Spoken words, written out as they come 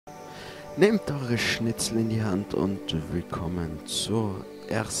Nehmt eure Schnitzel in die Hand und willkommen zur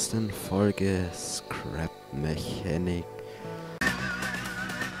ersten Folge Scrap Mechanik.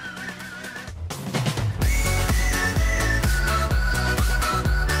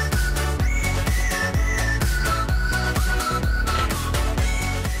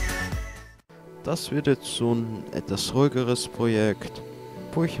 Das wird jetzt so ein etwas ruhigeres Projekt,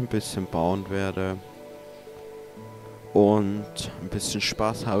 wo ich ein bisschen bauen werde und ein bisschen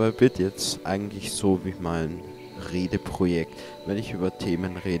Spaß habe. Wird jetzt eigentlich so wie mein Redeprojekt. Wenn ich über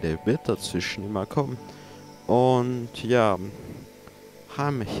Themen rede, wird dazwischen immer kommen. Und ja,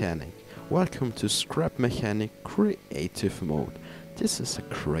 hi Mechanic. Welcome to Scrap Mechanic Creative Mode. This is a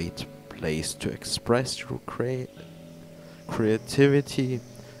great place to express your creativity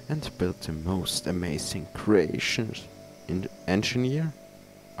and build the most amazing creations. Engineer,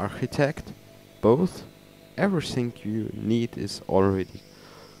 architect, both. Everything you need is already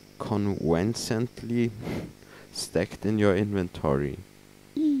conveniently stacked in your inventory.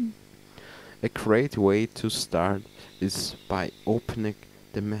 A great way to start is by opening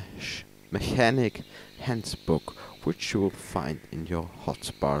the mechanic handbook, which you will find in your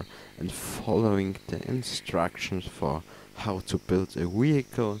hotbar, and following the instructions for how to build a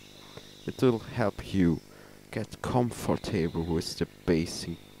vehicle. It will help you get comfortable with the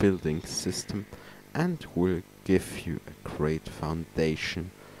basic building system and will give you a great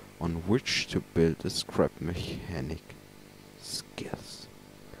foundation on which to build a scrap mechanic skills.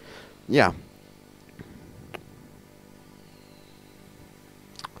 Ja.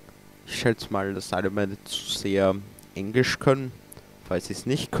 Ich schätze mal, dass alle meine Zuseher Englisch können. Falls sie es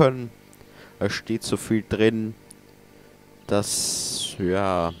nicht können, da steht so viel drin, dass,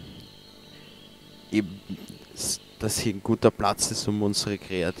 ja, eben, dass hier ein guter Platz ist, um unsere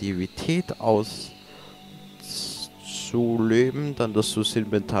Kreativität auszuleben. Dann, dass wir das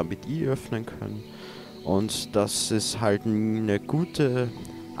Inventar mit I öffnen können. Und dass es halt eine gute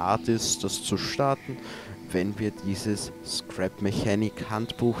Art ist, das zu starten, wenn wir dieses Scrap Mechanic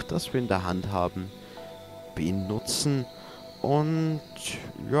Handbuch, das wir in der Hand haben, benutzen. Und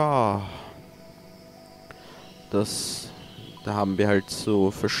ja, da haben wir halt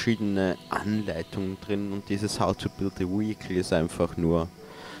so verschiedene Anleitungen drin und dieses How to Build a Vehicle ist einfach nur,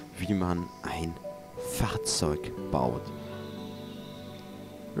 wie man ein Fahrzeug baut.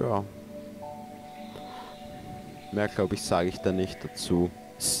 Ja. Mehr glaube ich sage ich da nicht dazu.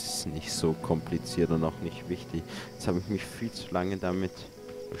 Es ist nicht so kompliziert und auch nicht wichtig. Jetzt habe ich mich viel zu lange damit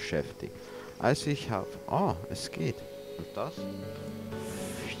beschäftigt. Also ich habe... Oh, es geht. Und das?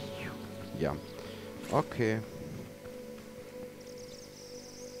 Ja. Okay.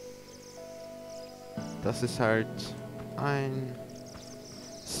 Das ist halt ein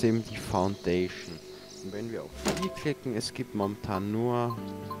Sim die Foundation. Und wenn wir auf die klicken, es gibt momentan nur,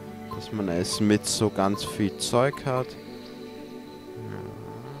 dass man es mit so ganz viel Zeug hat.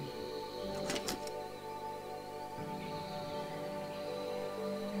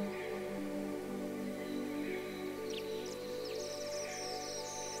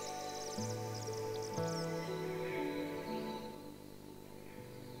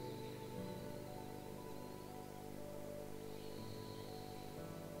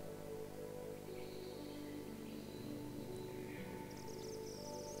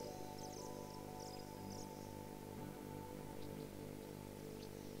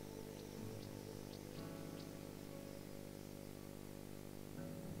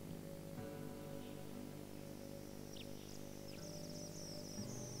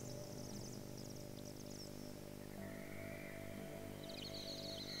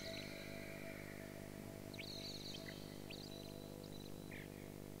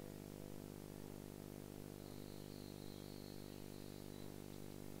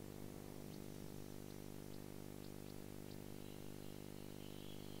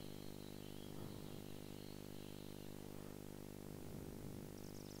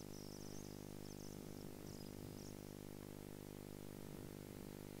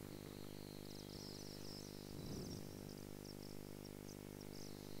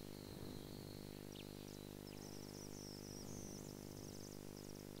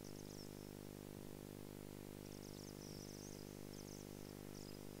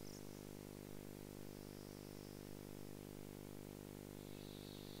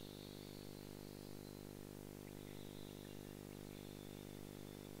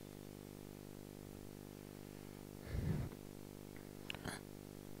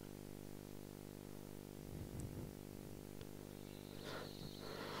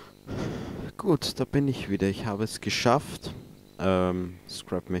 Gut, da bin ich wieder. Ich habe es geschafft,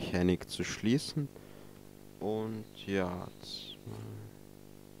 Scrap Mechanic zu schließen. Und ja,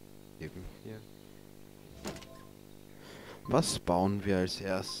 irgendwie. Was bauen wir als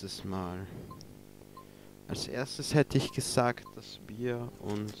erstes mal? Als erstes hätte ich gesagt, dass wir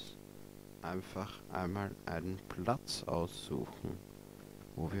uns einfach einmal einen Platz aussuchen,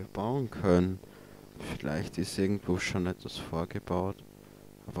 wo wir bauen können. Vielleicht ist irgendwo schon etwas vorgebaut,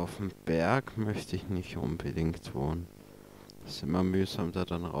 aber auf dem Berg möchte ich nicht unbedingt wohnen. Es ist immer mühsam, da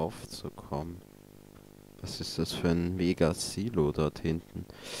dann raufzukommen. Was ist das für ein mega Silo dort hinten?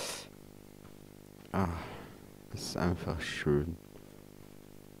 Ah, das ist einfach schön.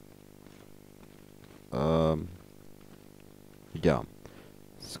 Ja,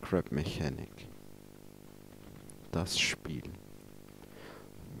 Scrap Mechanik. Das Spiel.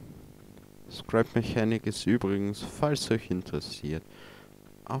 Scrap Mechanik ist übrigens, falls euch interessiert,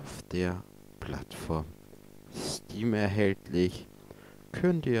 auf der Plattform Steam erhältlich.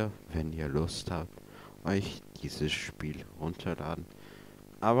 Könnt ihr, wenn ihr Lust habt, euch dieses Spiel runterladen.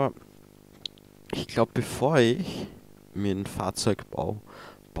 Aber ich glaube, bevor ich mir ein Fahrzeug baue,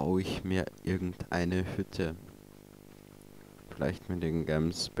 baue ich mir irgendeine Hütte. Vielleicht mit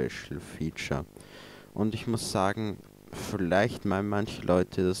irgendeinem Special Feature. Und ich muss sagen, vielleicht meinen manche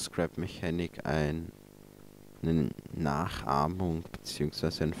Leute, dass Scrap Mechanik eine Nachahmung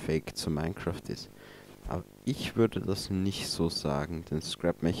bzw. ein Fake zu Minecraft ist. Aber ich würde das nicht so sagen, denn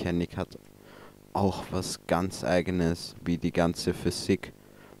Scrap Mechanik hat auch was ganz Eigenes, wie die ganze Physik,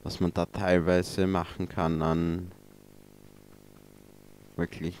 was man da teilweise machen kann an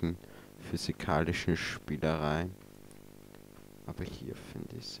wirklichen physikalischen Spielereien. Aber hier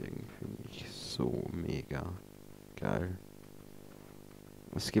finde ich es irgendwie nicht so mega geil.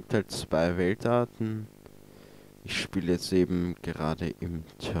 Es gibt halt zwei Weltarten. Ich spiele jetzt eben gerade im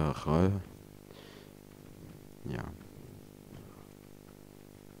Terrain. Ja.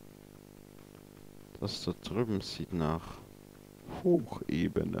 Das da drüben sieht nach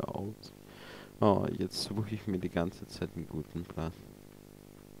Hochebene aus. Oh, jetzt suche ich mir die ganze Zeit einen guten Platz.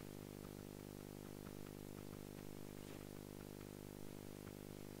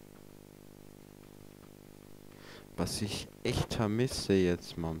 Was ich echt vermisse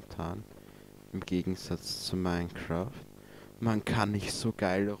jetzt momentan, im Gegensatz zu Minecraft, man kann nicht so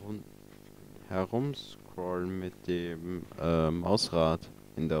geil herumscrollen mit dem Mausrad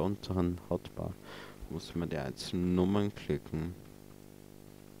in der unteren Hotbar. Muss man die einzelnen Nummern klicken.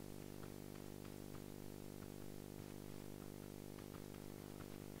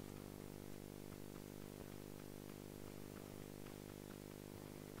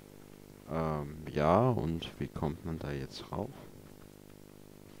 Ja, und wie kommt man da jetzt rauf?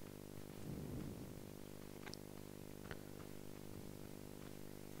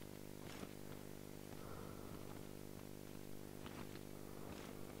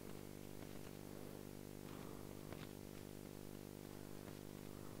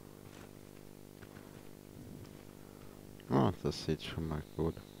 Ah, das sieht schon mal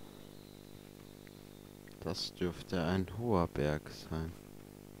gut. Das dürfte ein hoher Berg sein.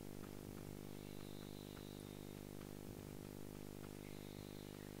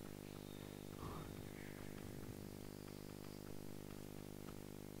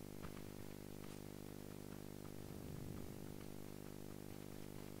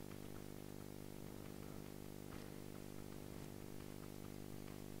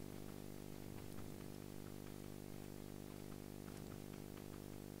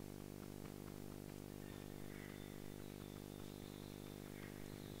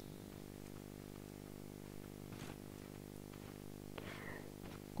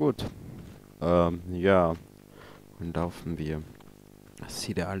 Gut. Ja. Dann laufen wir. Das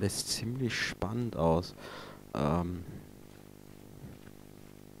sieht ja alles ziemlich spannend aus.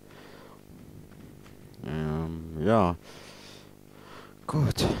 Ja.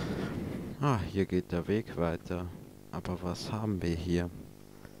 Gut. Ah, hier geht der Weg weiter. Aber was haben wir hier?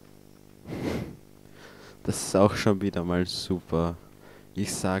 Das ist auch schon wieder mal super.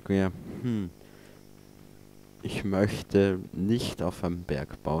 Ich sage mir, ich möchte nicht auf einem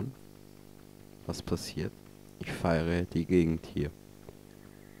Berg bauen. Was passiert? Ich feiere die Gegend hier.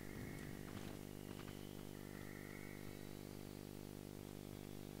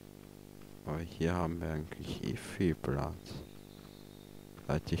 Aber hier haben wir eigentlich eh viel Platz.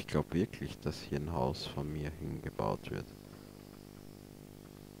 Leute, ich glaube wirklich, dass hier ein Haus von mir hingebaut wird.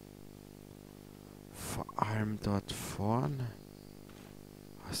 Vor allem dort vorne.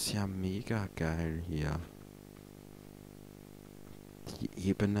 Das ist ja mega geil hier. Die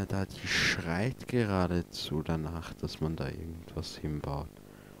Ebene da, die schreit geradezu danach, dass man da irgendwas hinbaut.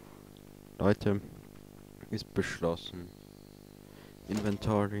 Leute, ist beschlossen.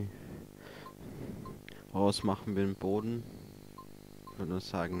 Inventory. Raus machen wir den Boden. Ich würde nur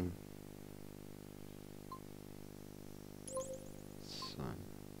sagen, sein.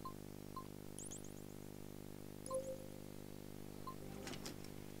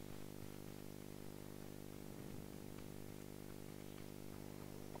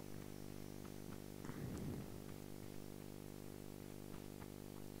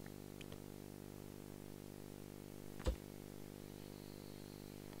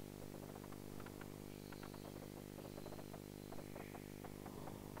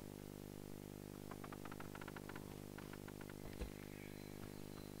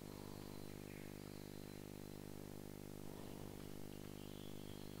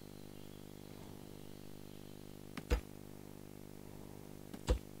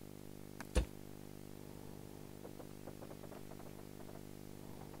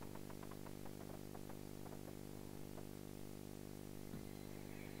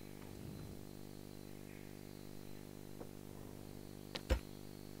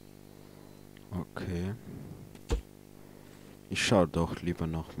 Okay. Ich schaue doch lieber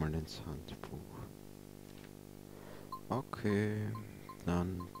nochmal ins Handbuch. Okay,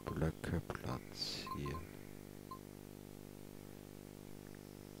 dann Blöcke platzieren.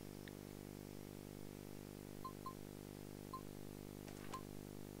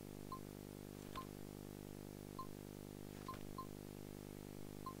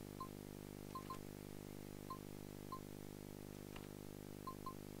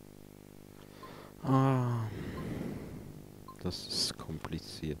 Ah, das ist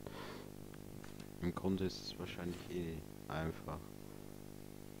kompliziert. Im Grunde ist es wahrscheinlich eh einfach.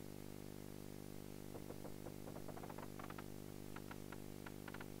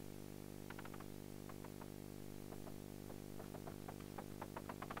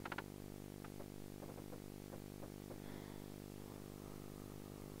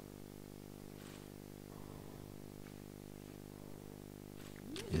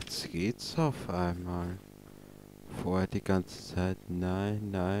 Jetzt geht's auf einmal. Vorher die ganze Zeit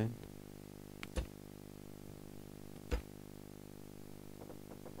nein, nein.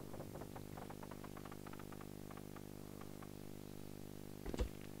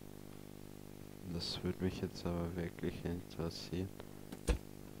 Das würde mich jetzt aber wirklich interessieren.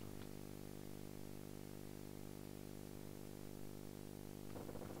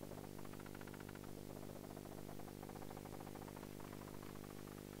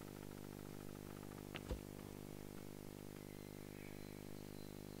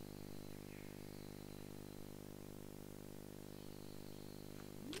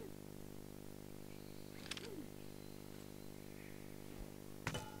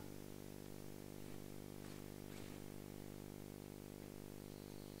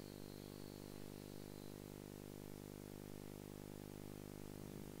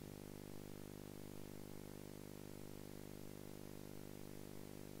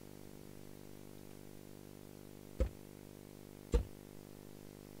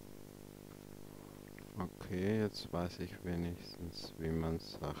 Okay, jetzt weiß ich wenigstens, wie man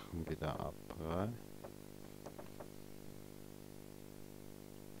Sachen wieder abreißt.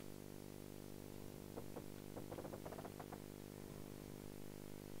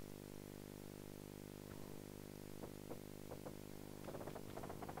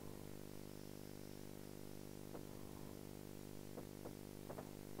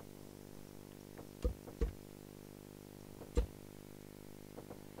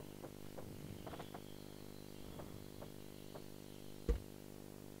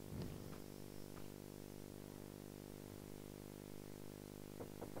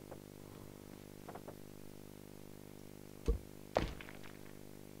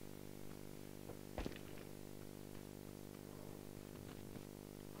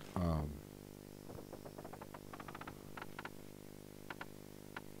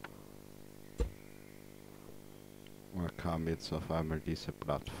 Da kam jetzt auf einmal diese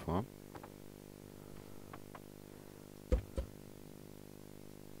Plattform.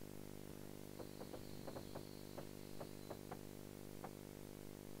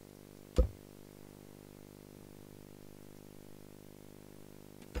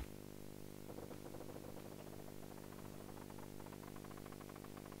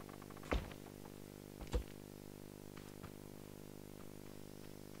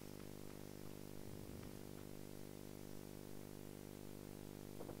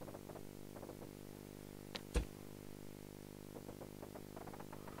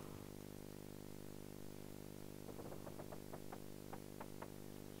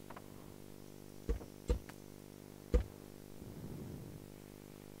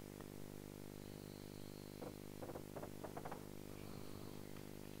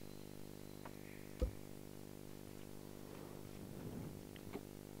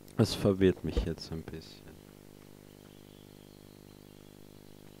 Es verwirrt mich jetzt ein bisschen.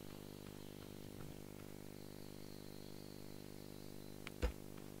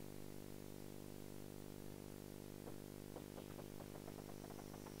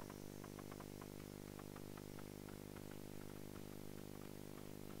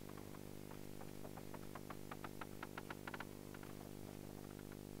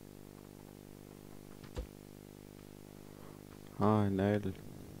 HNL.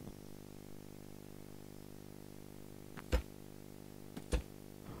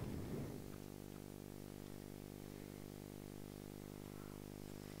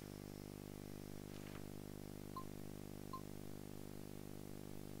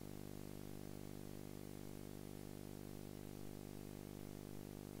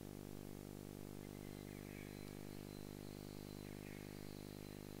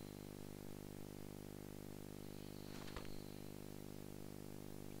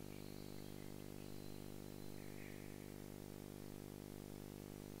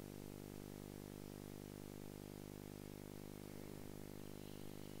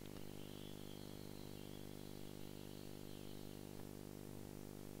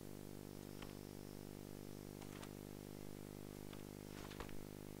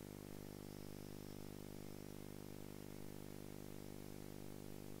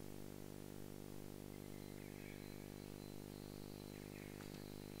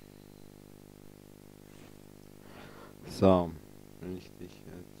 So, wenn ich dich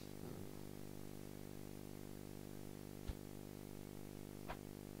jetzt...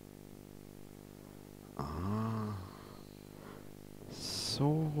 Ah,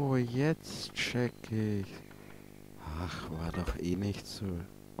 so, jetzt check ich. Ach, war doch eh nicht so...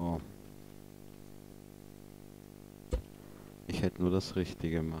 Oh. Ich hätte nur das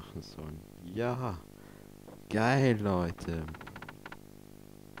Richtige machen sollen. Ja, geil, Leute.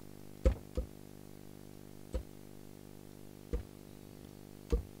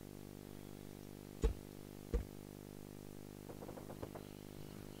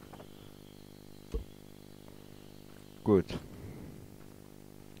 Gut.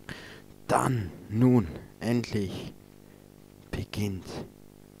 Dann, nun, endlich beginnt.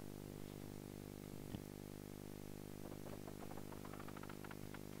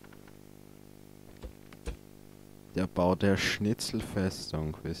 Der Bau der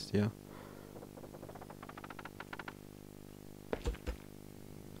Schnitzelfestung, wisst ihr?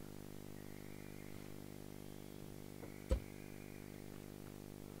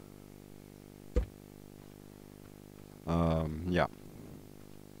 Ja.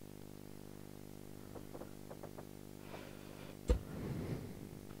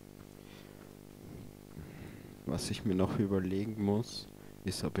 Was ich mir noch überlegen muss,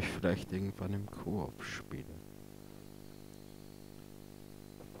 ist, ob ich vielleicht irgendwann im Koop spiele.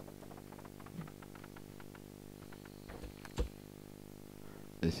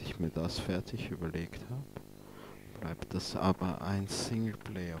 Bis ich mir das fertig überlegt habe, bleibt das aber ein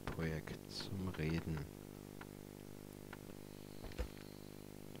Singleplayer-Projekt zum Reden.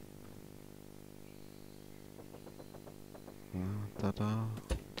 Tada.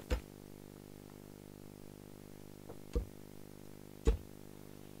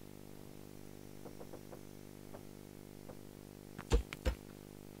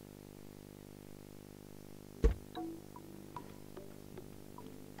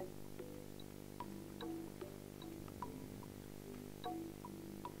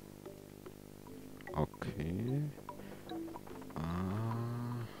 Okay.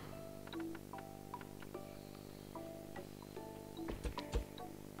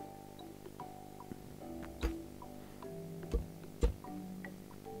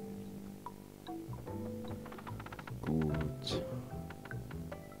 Gut.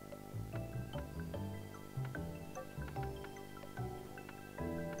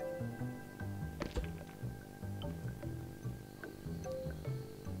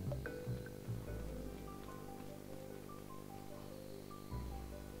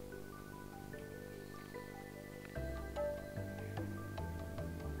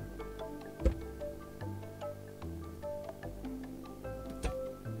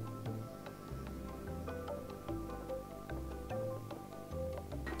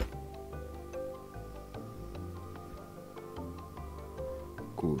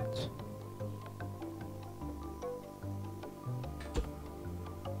 Gut.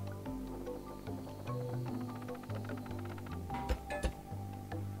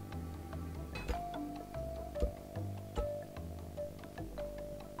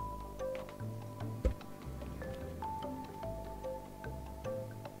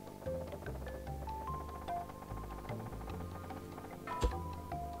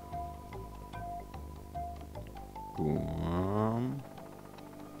 Gut.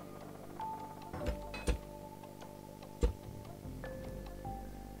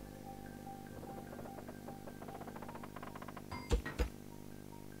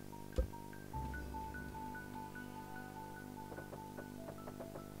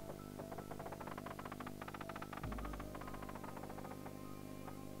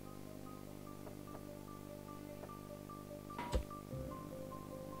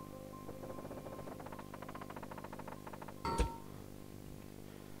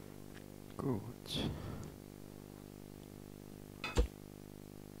 Gut.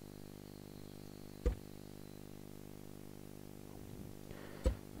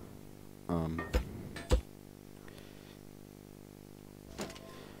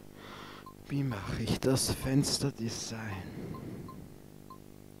 Wie mache ich das Fensterdesign?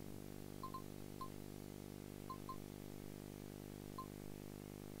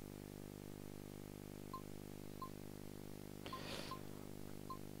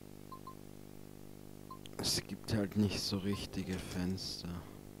 Es gibt halt nicht so richtige Fenster.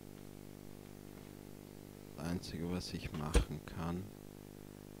 Das Einzige, was ich machen kann,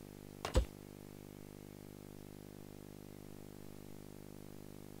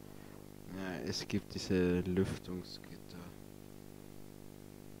 ja, es gibt diese Lüftungsgitter.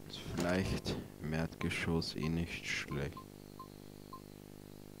 Ist vielleicht im Erdgeschoss eh nicht schlecht.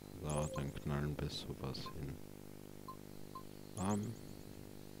 So, dann knallen wir sowas hin.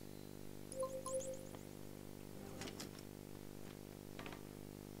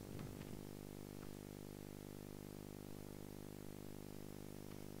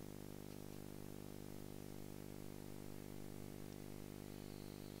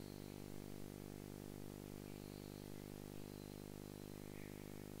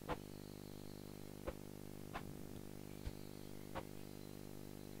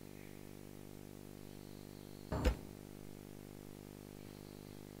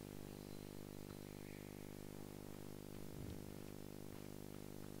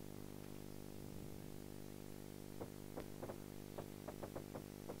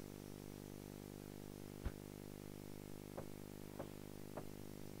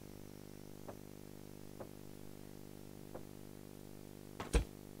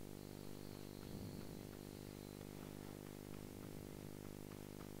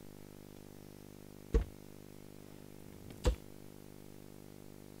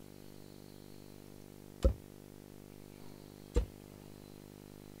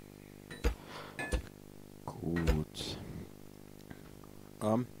 Gut.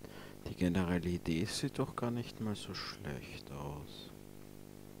 Die generelle Idee sieht doch gar nicht mal so schlecht aus.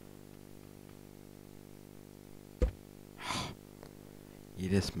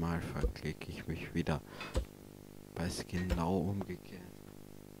 Jedes Mal verklicke ich mich wieder, weil es genau umgekehrt.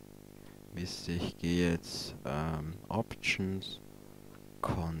 Mist, ich gehe jetzt Options,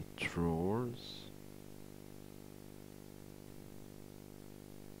 Controls.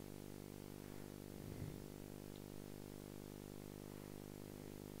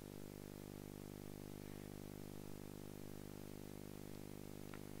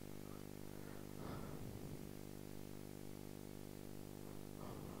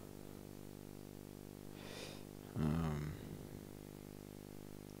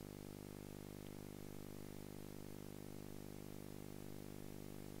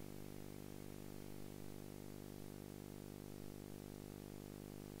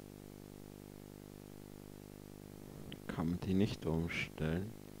 Kann man die nicht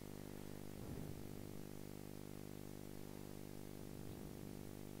umstellen?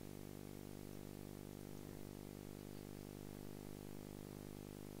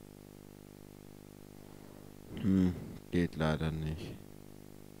 Geht leider nicht.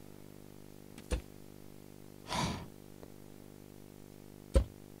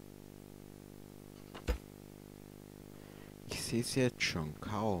 Ich sehe es jetzt schon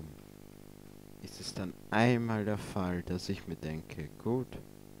kaum. Ist es dann einmal der Fall, dass ich mir denke, gut.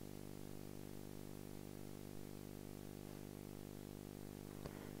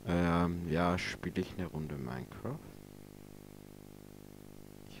 Ja, spiele ich eine Runde Minecraft?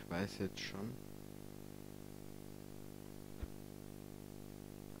 Ich weiß jetzt schon,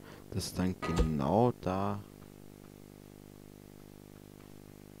 dass dann genau da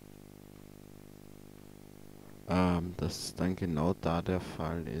dass dann genau da der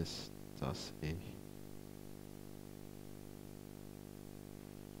Fall ist, dass ich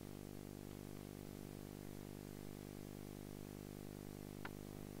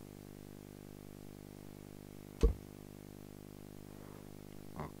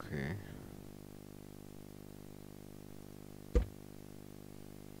okay.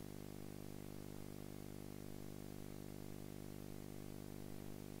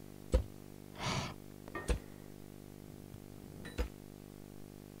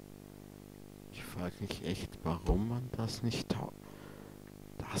 Ich frage mich echt, warum man das nicht taugt.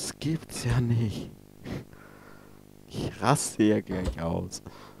 Das gibt's ja nicht. Ich raste ja gleich aus.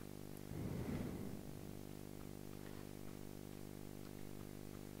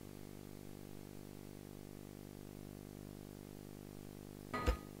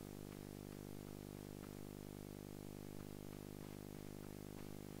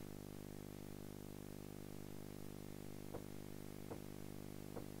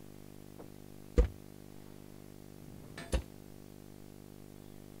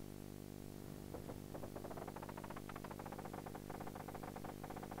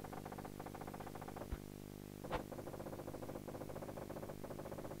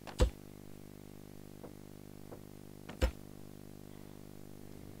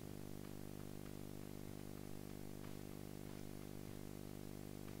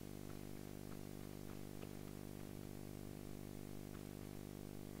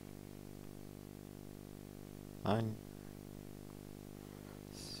 Nein.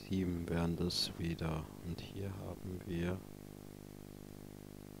 7 wären das wieder. Und hier haben wir...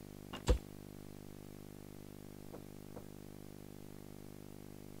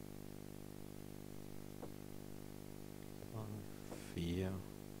 Vier,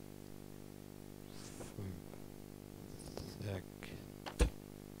 5, 6.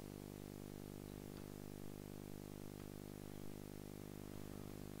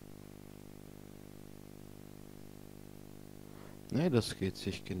 Ne, das geht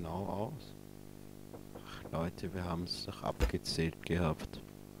sich genau aus. Ach Leute, wir haben es doch abgezählt gehabt.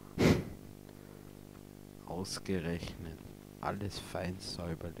 Ausgerechnet. Alles fein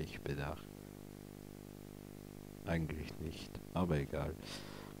säuberlich bedacht. Eigentlich nicht, aber egal.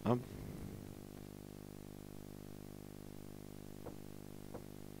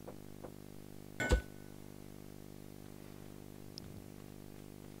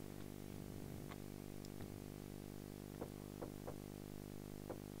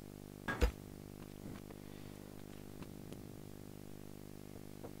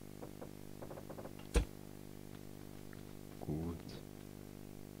 Gut.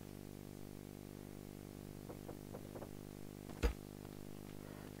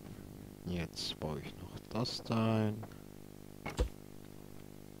 Jetzt baue ich noch das da ein.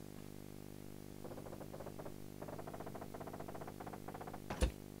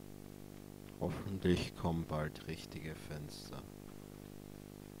 Hoffentlich kommen bald richtige Fenster.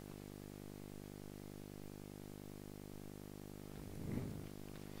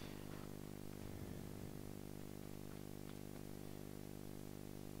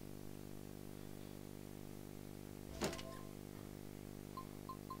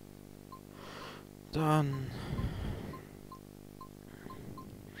 Dann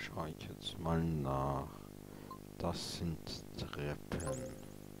schaue ich jetzt mal nach. Das sind Treppen.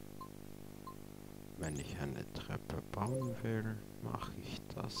 Wenn ich eine Treppe bauen will, mache ich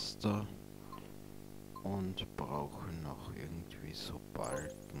das da und brauche noch irgendwie so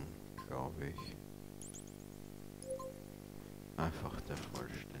Balken, glaube ich. Einfach der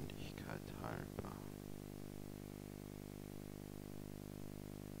Vollständigkeit halber.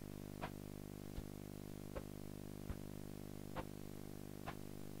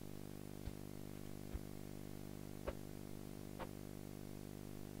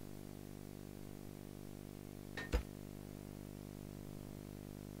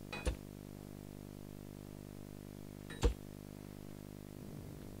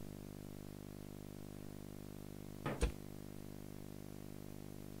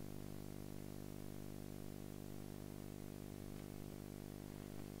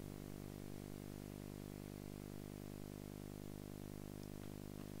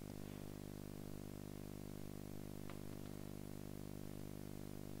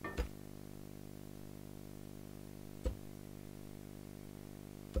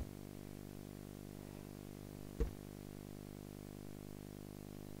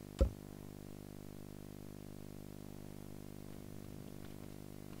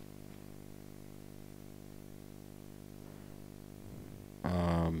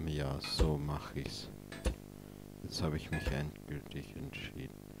 Ja, so mache ich's. Jetzt habe ich mich endgültig entschieden.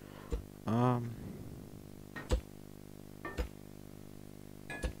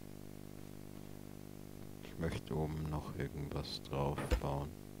 Ich möchte oben noch irgendwas drauf bauen.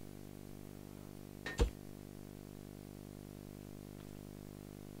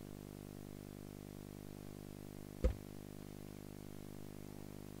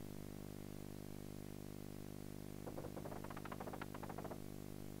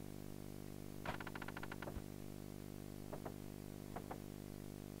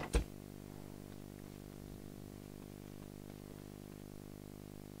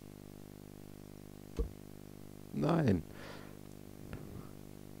 Nein.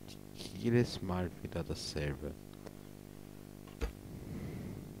 Jedes Mal wieder dasselbe.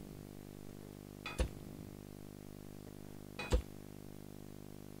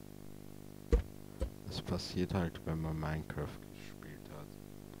 Das passiert halt, wenn man Minecraft gespielt hat.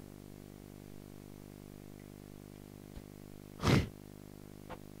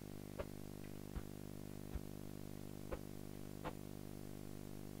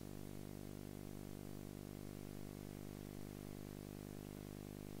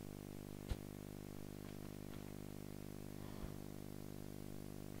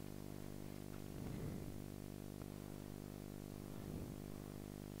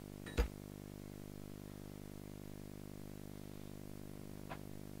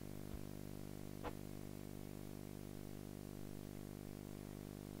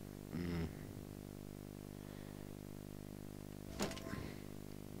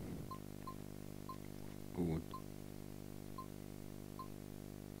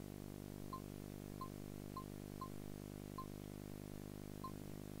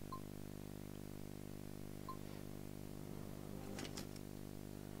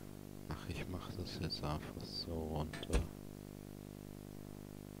 das jetzt einfach so runter.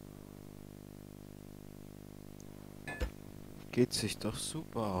 Geht sich doch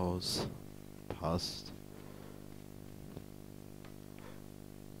super aus. Passt.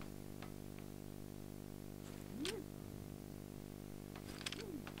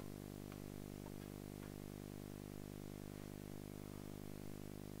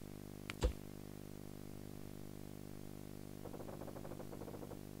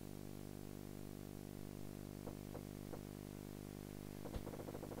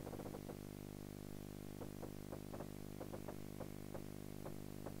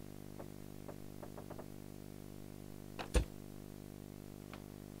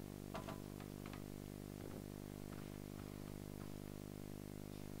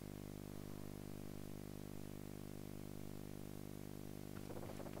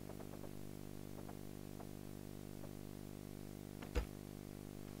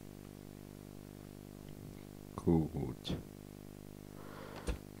 Gut.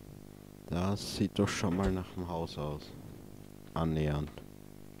 Das sieht doch schon mal nach dem Haus aus. Annähernd.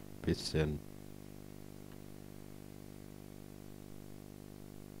 Bisschen.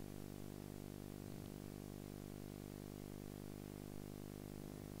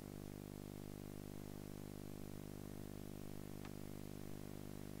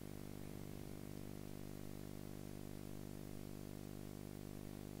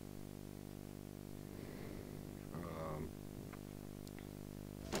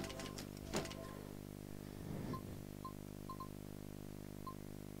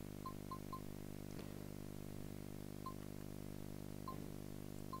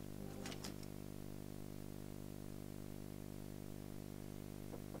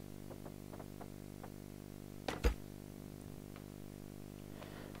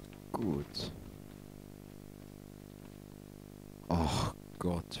 Gut. Ach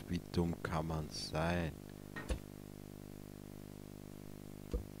Gott, wie dumm kann man sein?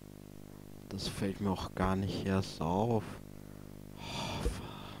 Das fällt mir auch gar nicht erst auf. Oh,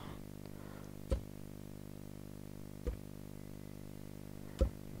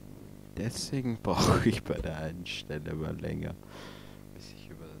 deswegen brauche ich bei der einen Stelle mal länger, bis ich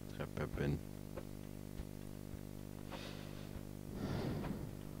über der Treppe bin.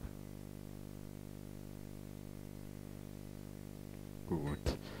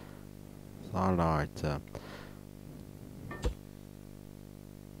 Gut. So Leute.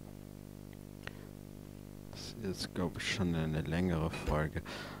 Das ist glaube ich schon eine längere Folge.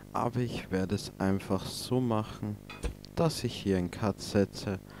 Aber ich werde es einfach so machen, dass ich hier einen Cut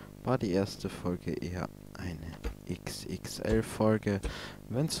setze. War die erste Folge eher eine XXL-Folge.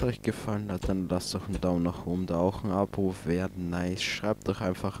 Wenn es euch gefallen hat, dann lasst doch einen Daumen nach oben da, auch ein Abo wäre nice. Schreibt doch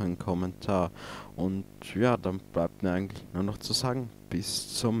einfach einen Kommentar. Und ja, dann bleibt mir eigentlich nur noch zu sagen,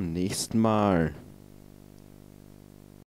 bis zum nächsten Mal.